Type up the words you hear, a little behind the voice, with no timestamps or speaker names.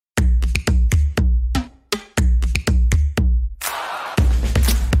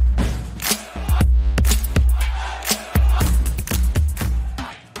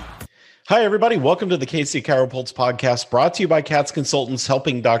Hi, everybody. Welcome to the KC Chiropulse podcast, brought to you by CATS Consultants,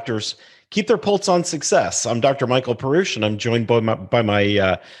 helping doctors keep their pulse on success. I'm Dr. Michael Perush, and I'm joined by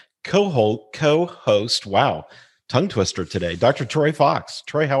my co-host, wow, tongue twister today, Dr. Troy Fox.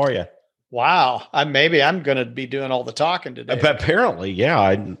 Troy, how are you? Wow. Maybe I'm going to be doing all the talking today. Apparently,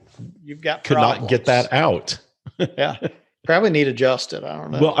 yeah. You've got could problems. not get that out. Yeah. Probably need adjusted. I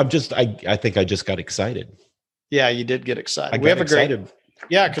don't know. Well, I think I just got excited. Yeah, you did get excited.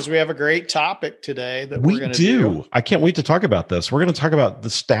 Because we have a great topic today that we're going to do. I can't wait to talk about this. We're going to talk about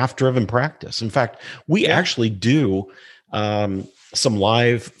the staff-driven practice. In fact, we actually do some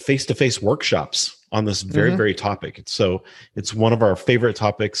live face-to-face workshops on this very, very topic. So it's one of our favorite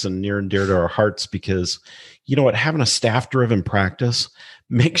topics and near and dear to our hearts because, you know what, having a staff-driven practice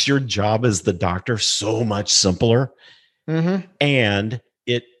makes your job as the doctor so much simpler, and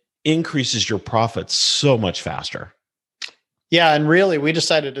it increases your profits so much faster. Yeah. And really, we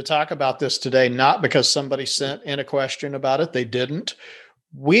decided to talk about this today, not because somebody sent in a question about it. They didn't.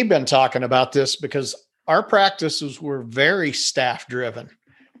 We've been talking about this because our practices were very staff driven.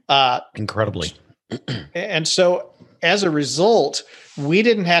 Incredibly. And so as a result, we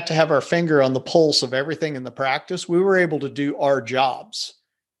didn't have to have our finger on the pulse of everything in the practice. We were able to do our jobs.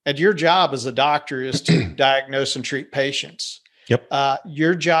 And your job as a doctor is to diagnose and treat patients. Yep.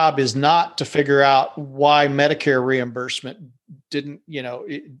 Your job is not to figure out why Medicare reimbursement didn't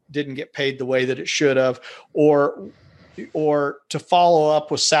get paid the way that it should have, or to follow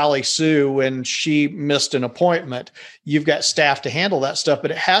up with Sally Sue when she missed an appointment. You've got staff to handle that stuff,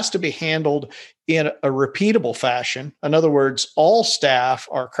 but it has to be handled in a repeatable fashion. In other words, all staff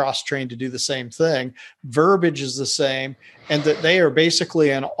are cross-trained to do the same thing. Verbiage is the same, and that they are basically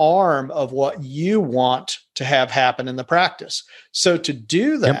an arm of what you want to have happen in the practice. So to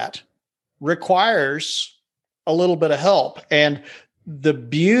do that requires a little bit of help. And the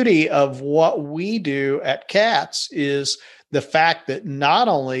beauty of what we do at CATS is the fact that not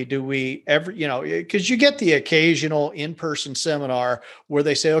only do we ever, because you get the occasional in-person seminar where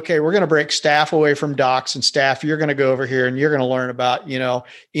they say, okay, we're going to break staff away from docs, and staff, you're going to go over here and you're going to learn about,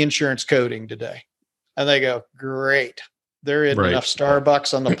 insurance coding today. And they go, great. There isn't enough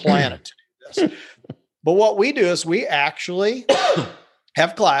Starbucks on the planet to do this. But what we do is we actually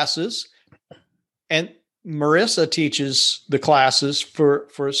have classes, and Marissa teaches the classes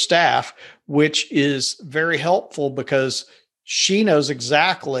for staff, which is very helpful because she knows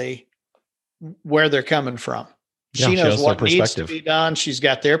exactly where they're coming from. Yeah, she knows what needs to be done. She's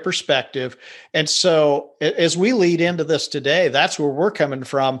got their perspective. And so as we lead into this today, that's where we're coming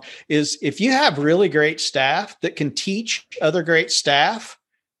from, is if you have really great staff that can teach other great staff,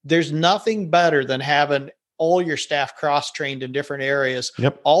 there's nothing better than having all your staff cross-trained in different areas,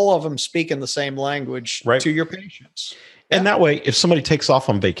 all of them speaking the same language to your patients. And that way, if somebody takes off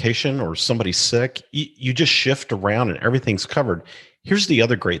on vacation or somebody's sick, you just shift around and everything's covered. Here's the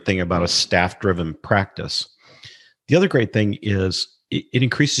other great thing about a staff-driven practice. The other great thing is it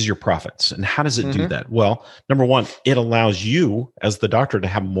increases your profits. And how does it do that? Well, number one, it allows you as the doctor to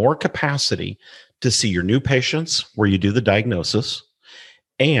have more capacity to see your new patients where you do the diagnosis,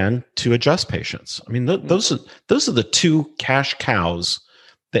 and to adjust patients. I mean, those are the two cash cows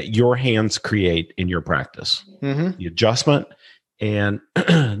that your hands create in your practice: the adjustment and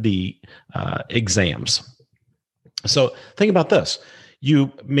the exams. So think about this: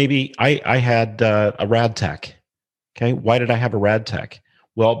 I had a rad tech. Okay, why did I have a rad tech?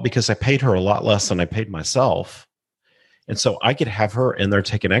 Well, because I paid her a lot less than I paid myself, and so I could have her in there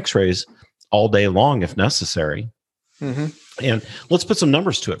taking X-rays all day long if necessary. And let's put some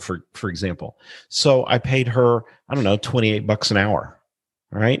numbers to it. For example, so I paid her, I don't know, $28 an hour.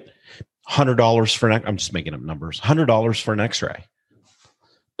 All right. $100 for I'm just making up numbers, $100 for an X-ray.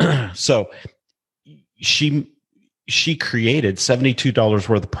 So she created $72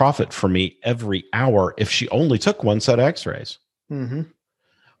 worth of profit for me every hour if she only took one set of X-rays.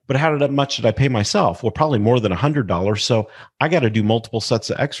 But how much did I pay myself? Well, probably more than $100. So I got to do multiple sets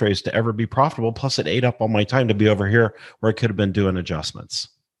of X-rays to ever be profitable. Plus, it ate up all my time to be over here where I could have been doing adjustments.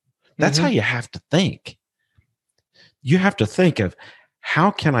 That's how you have to think. You have to think of, how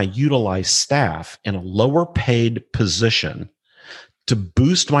can I utilize staff in a lower paid position to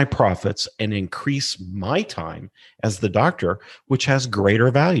boost my profits and increase my time as the doctor, which has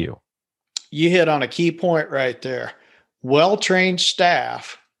greater value? You hit on a key point right there. Well-trained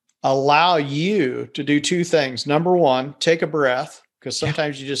staff allow you to do two things. Number one, take a breath, because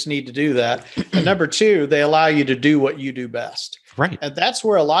sometimes you just need to do that. And number two, they allow you to do what you do best. Right. And that's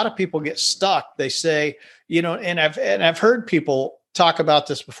where a lot of people get stuck. They say, and I've heard people talk about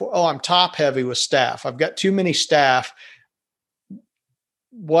this before. Oh, I'm top heavy with staff. I've got too many staff.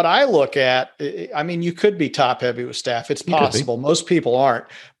 what I look at, I mean, you could be top heavy with staff. It's possible. Most people aren't.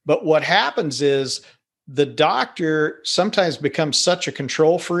 But what happens is the doctor sometimes becomes such a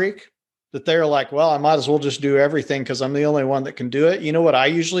control freak that they're like, well, I might as well just do everything because I'm the only one that can do it. You know what I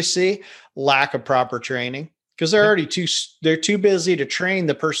usually see? Lack of proper training, because they're too busy to train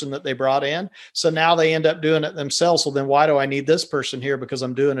the person that they brought in. So now they end up doing it themselves. So then why do I need this person here? Because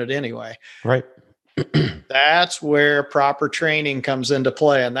I'm doing it anyway. Right. That's where proper training comes into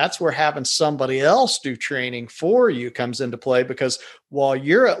play. And that's where having somebody else do training for you comes into play, because while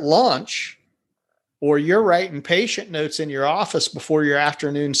you're at lunch or you're writing patient notes in your office before your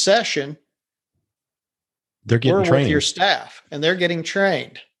afternoon session, they're getting trained with your staff and they're getting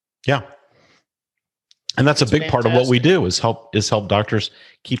trained. Yeah. And that's a big part of what we do is help doctors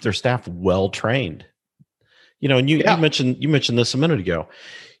keep their staff well trained. You know, and you mentioned this a minute ago.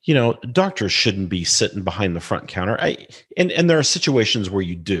 You know, doctors shouldn't be sitting behind the front counter. And there are situations where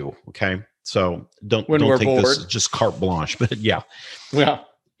you do. Okay, so don't think this is just carte blanche. But yeah,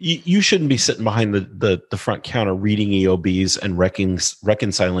 you shouldn't be sitting behind the front counter reading EOBs and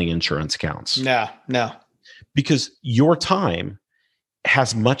reconciling insurance accounts. No, because your time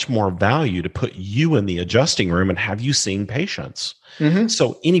has much more value to put you in the adjusting room and have you seeing patients. Mm-hmm.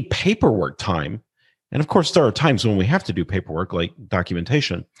 So any paperwork time. And of course, there are times when we have to do paperwork like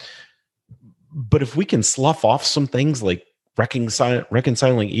documentation. But if we can slough off some things like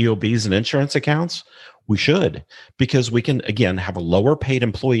reconciling EOBs and insurance accounts, we should, because we can, again, have a lower paid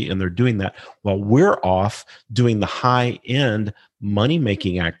employee and they're doing that while we're off doing the high end money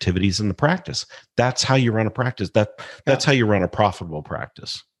making activities in the practice. That's how you run a practice. That's how you run a profitable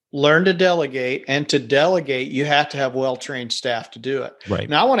practice. Learn to delegate, and to delegate, you have to have well-trained staff to do it. Right.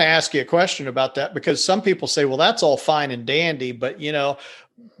 Now, I want to ask you a question about that, because some people say, well, that's all fine and dandy, but you know,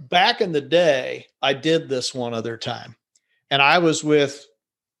 back in the day, I did this one other time, and I was with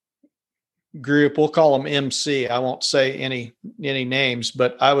group, we'll call them MC. I won't say any names,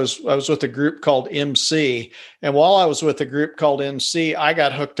 but I was with a group called MC. And while I was with a group called MC, I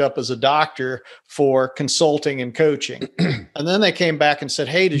got hooked up as a doctor for consulting and coaching. And then they came back and said,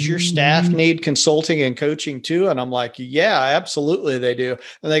 hey, does your staff need consulting and coaching too? And I'm like, yeah, absolutely they do.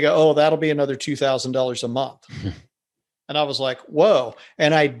 And they go, oh, that'll be another $2,000 a month. And I was like, whoa.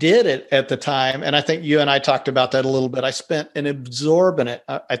 And I did it at the time. And I think you and I talked about that a little bit. I spent an exorbitant,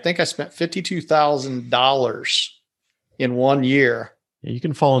 I think I spent $52,000 in 1 year. You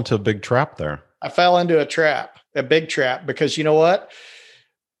can fall into a big trap there. I fell into a big trap, because you know what?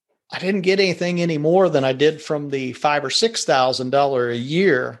 I didn't get anything any more than I did from the $5,000 or $6,000 a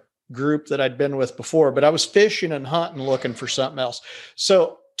year group that I'd been with before, but I was fishing and hunting, looking for something else.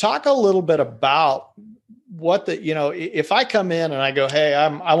 So talk a little bit about if I come in and I go, hey,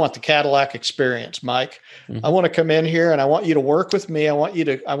 I want the Cadillac experience, Mike. Mm-hmm. I want to come in here and I want you to work with me. I want you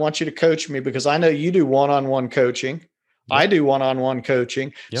to coach me, because I know you do one-on-one coaching. Yep. I do one-on-one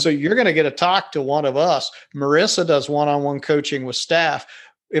coaching. Yep. So you're going to get to talk to one of us. Marissa does one-on-one coaching with staff.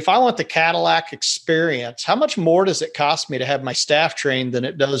 If I want the Cadillac experience, how much more does it cost me to have my staff trained than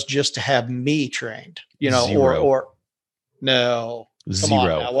it does just to have me trained? Zero. or no. Come Zero. on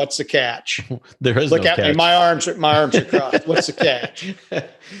now, what's the catch? There is Look no at catch. me. My arms are crossed. What's the catch?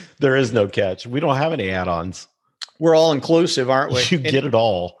 There is no catch. We don't have any add-ons. We're all inclusive, aren't we? You get it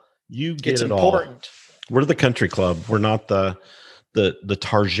all. You get it's it important. all. We're the country club. We're not the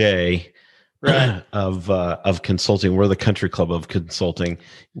Target right. of consulting. We're the country club of consulting.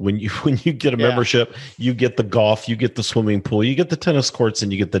 When you get a membership, you get the golf, you get the swimming pool, you get the tennis courts,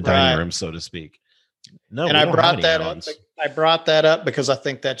 and you get the dining room, so to speak. No, and I brought that up. I brought that up because I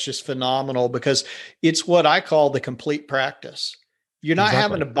think that's just phenomenal, because it's what I call the complete practice. You're not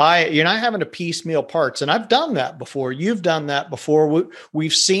having to buy it. You're not having to piecemeal parts. And I've done that before. You've done that before.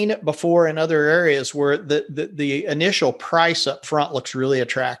 We've seen it before in other areas where the initial price up front looks really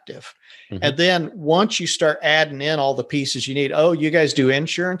attractive. Mm-hmm. And then once you start adding in all the pieces you need, oh, you guys do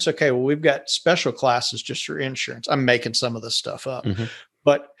insurance? Okay, well, we've got special classes just for insurance. I'm making some of this stuff up. Mm-hmm.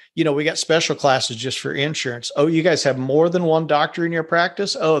 But we got special classes just for insurance. Oh, you guys have more than one doctor in your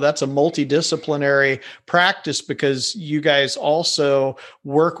practice? Oh, that's a multidisciplinary practice because you guys also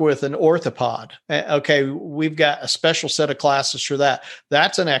work with an orthopod. Okay, we've got a special set of classes for that.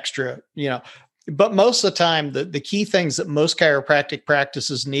 That's an extra, But most of the time, the key things that most chiropractic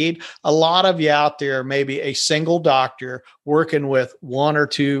practices need, a lot of you out there, maybe a single doctor working with one or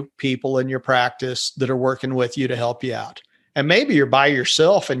two people in your practice that are working with you to help you out. And maybe you're by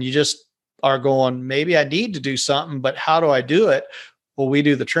yourself and you just are going, maybe I need to do something, but how do I do it? Well, we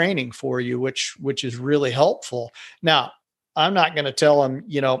do the training for you, which is really helpful. Now, I'm not going to tell them,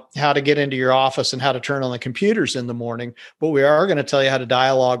 how to get into your office and how to turn on the computers in the morning, but we are going to tell you how to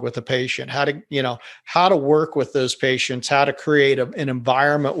dialogue with the patient, how to work with those patients, how to create an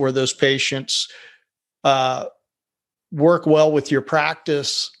environment where those patients work well with your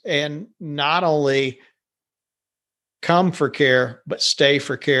practice, and not only come for care, but stay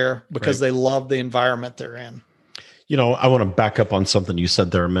for care because they love the environment they're in. I want to back up on something you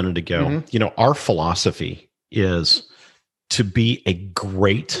said there a minute ago. Mm-hmm. Our philosophy is to be a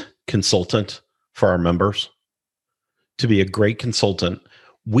great consultant for our members. To be a great consultant,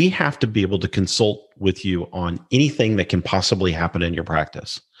 we have to be able to consult with you on anything that can possibly happen in your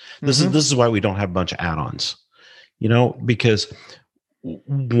practice. This is why we don't have a bunch of add-ons, because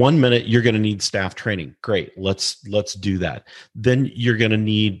one minute you're going to need staff training. Great. Let's do that. Then you're going to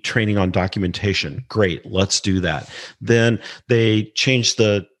need training on documentation. Great. Let's do that. Then they change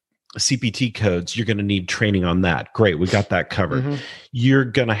the CPT codes. You're going to need training on that. Great. We got that covered. Mm-hmm. You're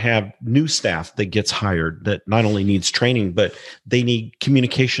going to have new staff that gets hired that not only needs training, but they need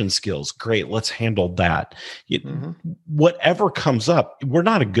communication skills. Great. Let's handle that. Whatever comes up, we're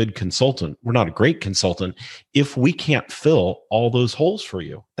not a good consultant. We're not a great consultant if we can't fill all those holes for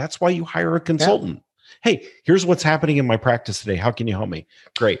you. That's why you hire a consultant. Yeah. Hey, here's what's happening in my practice today. How can you help me?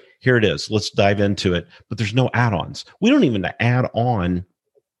 Great. Here it is. Let's dive into it. But there's no add-ons. We don't even add on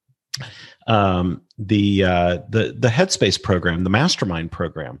the Headspace program, the mastermind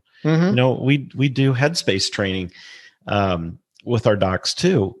program. We do Headspace training with our docs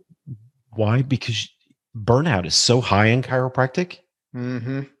too. Why? Because burnout is so high in chiropractic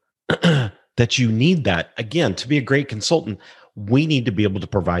that you need that. Again, to be a great consultant, we need to be able to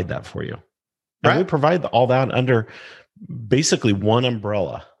provide that for you. And we provide all that under basically one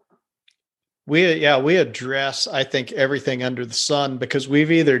umbrella. We address, I think, everything under the sun because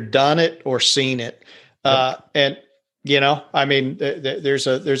we've either done it or seen it. And, there's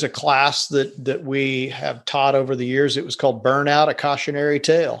a class that we have taught over the years. It was called Burnout, A Cautionary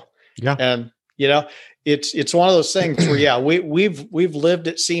Tale. Yeah. And, it's one of those things where, we've lived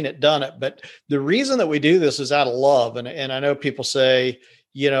it, seen it, done it. But the reason that we do this is out of love. And I know people say,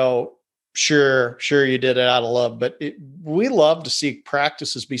 sure you did it out of love, but we love to see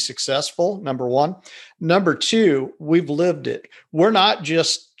practices be successful. Number one. Number two, we've lived it. We're not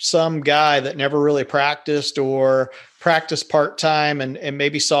just some guy that never really practiced or practiced part-time and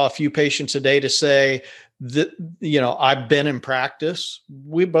maybe saw a few patients a day to say that, I've been in practice.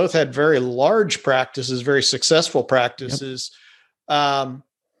 We both had very large practices, very successful practices. Yep.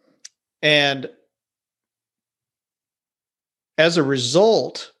 And as a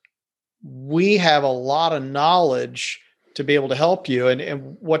result, we have a lot of knowledge to be able to help you.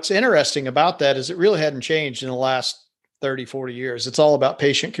 And what's interesting about that is it really hadn't changed in the last 30, 40 years. It's all about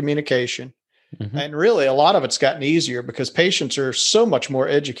patient communication. And really a lot of it's gotten easier because patients are so much more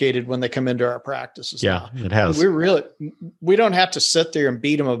educated when they come into our practices. Yeah, now. It has. We don't have to sit there and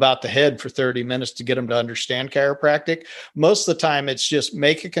beat them about the head for 30 minutes to get them to understand chiropractic. Most of the time it's just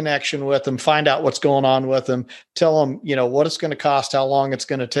make a connection with them, find out what's going on with them, tell them, what it's going to cost, how long it's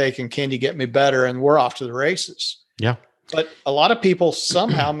going to take, and can you get me better? And we're off to the races. Yeah. But a lot of people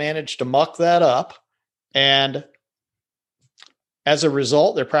somehow manage to muck that up, and as a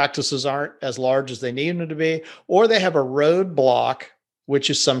result, their practices aren't as large as they need them to be, or they have a roadblock, which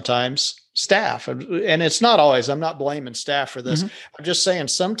is sometimes staff. And it's not always, I'm not blaming staff for this. I'm just saying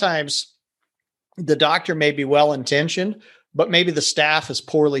sometimes the doctor may be well-intentioned, but maybe the staff is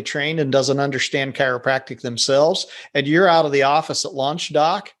poorly trained and doesn't understand chiropractic themselves. And you're out of the office at lunch,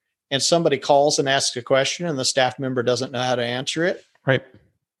 doc, and somebody calls and asks a question and the staff member doesn't know how to answer it. Right.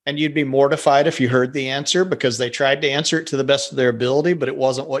 And you'd be mortified if you heard the answer because they tried to answer it to the best of their ability, but it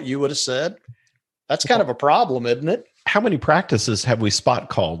wasn't what you would have said. That's kind of a problem, isn't it? How many practices have we spot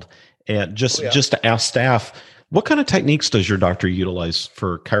called and just to ask staff, what kind of techniques does your doctor utilize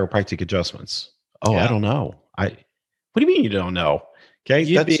for chiropractic adjustments? Oh, I don't know. What do you mean you don't know?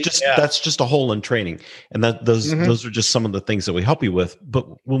 Okay. That's just a hole in training. And those are just some of the things that we help you with. But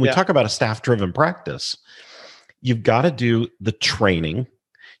when we talk about a staff-driven practice, you've got to do the training.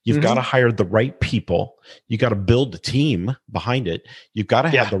 You've got to hire the right people. You got to build a team behind it. You've got to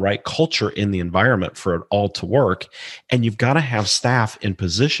have the right culture in the environment for it all to work. And you've got to have staff in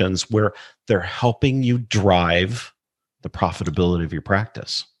positions where they're helping you drive the profitability of your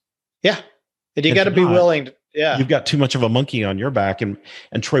practice. Yeah. And you got to be willing to, you've got too much of a monkey on your back. And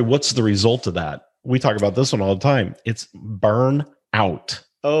Troy, what's the result of that? We talk about this one all the time. It's burn out.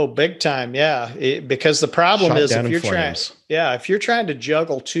 Oh, big time. Yeah. Because the problem is if you're trying to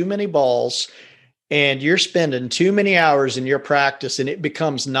juggle too many balls and you're spending too many hours in your practice and it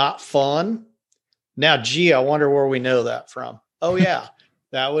becomes not fun, Now, gee, I wonder where we know that from. Oh, yeah,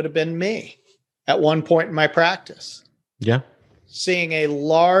 that would have been me at one point in my practice. Yeah. Seeing a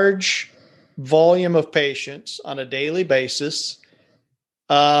large volume of patients on a daily basis.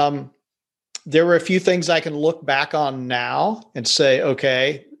 There were a few things I can look back on now and say,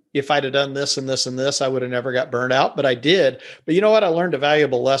 okay, if I'd have done this and this and this, I would have never got burned out, but I did. But you know what? I learned a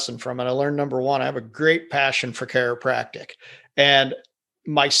valuable lesson from it. I learned, number one, I have a great passion for chiropractic. And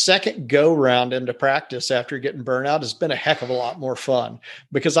my second go round into practice after getting burnout has been a heck of a lot more fun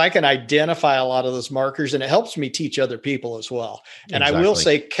because I can identify a lot of those markers and it helps me teach other people as well. And I will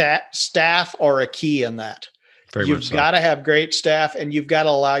say staff are a key in that. You've got to have great staff and you've got to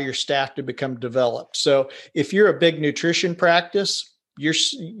allow your staff to become developed. So if you're a big nutrition practice,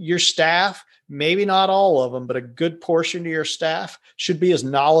 your staff, maybe not all of them, but a good portion of your staff should be as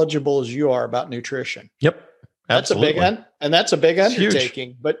knowledgeable as you are about nutrition. Yep. That's Absolutely. a big one. And that's a big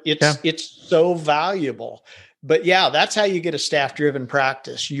undertaking, but it's so valuable. But yeah, that's how you get a staff driven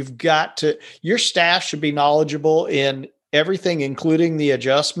practice. Your staff should be knowledgeable in everything, including the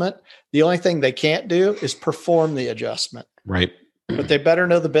adjustment. The only thing they can't do is perform the adjustment. Right. But they better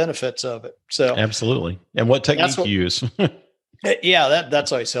know the benefits of it. So absolutely. And what technique you use. Yeah,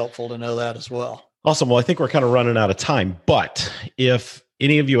 that's always helpful to know that as well. Awesome. Well, I think we're kind of running out of time, but if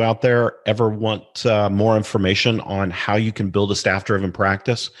any of you out there ever want more information on how you can build a staff-driven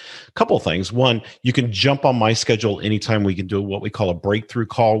practice, a couple of things. One, you can jump on my schedule anytime. We can do what we call a breakthrough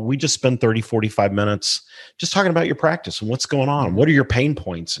call. We just spend 30, 45 minutes just talking about your practice and what's going on. What are your pain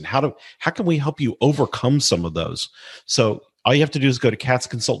points and how can we help you overcome some of those? So all you have to do is go to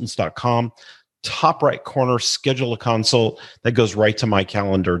katzconsultants.com. Top right corner, schedule a consult. That goes right to my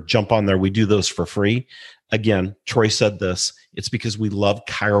calendar. Jump on there. We do those for free. Again, Troy said this. It's because we love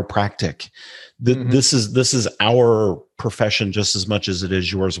chiropractic. This is our profession just as much as it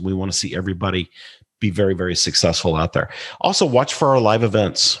is yours. And we want to see everybody be very, very successful out there. Also, watch for our live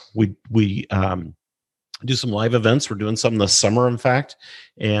events. We do some live events. We're doing some this summer, in fact,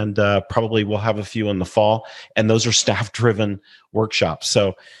 and probably we'll have a few in the fall. And those are staff-driven workshops.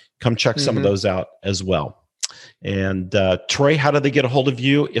 So come check some of those out as well. And Troy, how do they get a hold of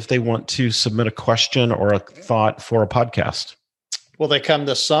you if they want to submit a question or a thought for a podcast? Well, they come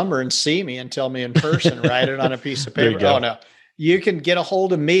this summer and see me and tell me in person, write it on a piece of paper. Oh, no. You can get a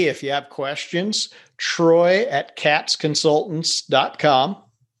hold of me if you have questions. Troy at katzconsultants.com.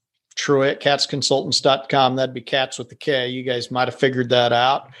 Troy at katzconsultants.com. That'd be Katz with the K. You guys might have figured that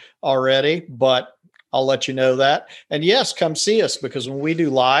out already, but I'll let you know that. And yes, come see us because when we do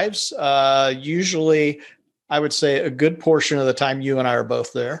lives, usually I would say a good portion of the time you and I are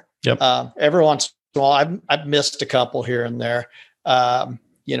both there. Yep. Every once in a while, I've missed a couple here and there,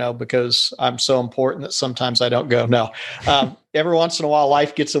 because I'm so important that sometimes I don't go. No. Every once in a while,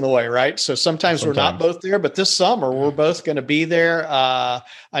 life gets in the way, right? So sometimes we're not both there, but this summer we're both going to be there. I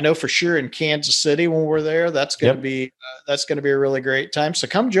know for sure in Kansas City when we're there, that's going to be a really great time. So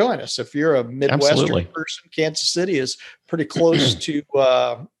come join us. If you're a Midwestern person, Kansas City is pretty close to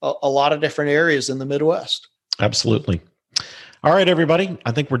a lot of different areas in the Midwest. Absolutely. All right, everybody.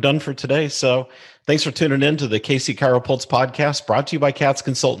 I think we're done for today. So thanks for tuning in to the KC ChiroPulse podcast, brought to you by Katz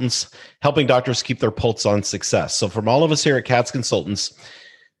Consultants, helping doctors keep their pulse on success. So from all of us here at Katz Consultants,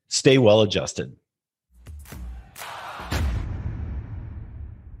 stay well adjusted.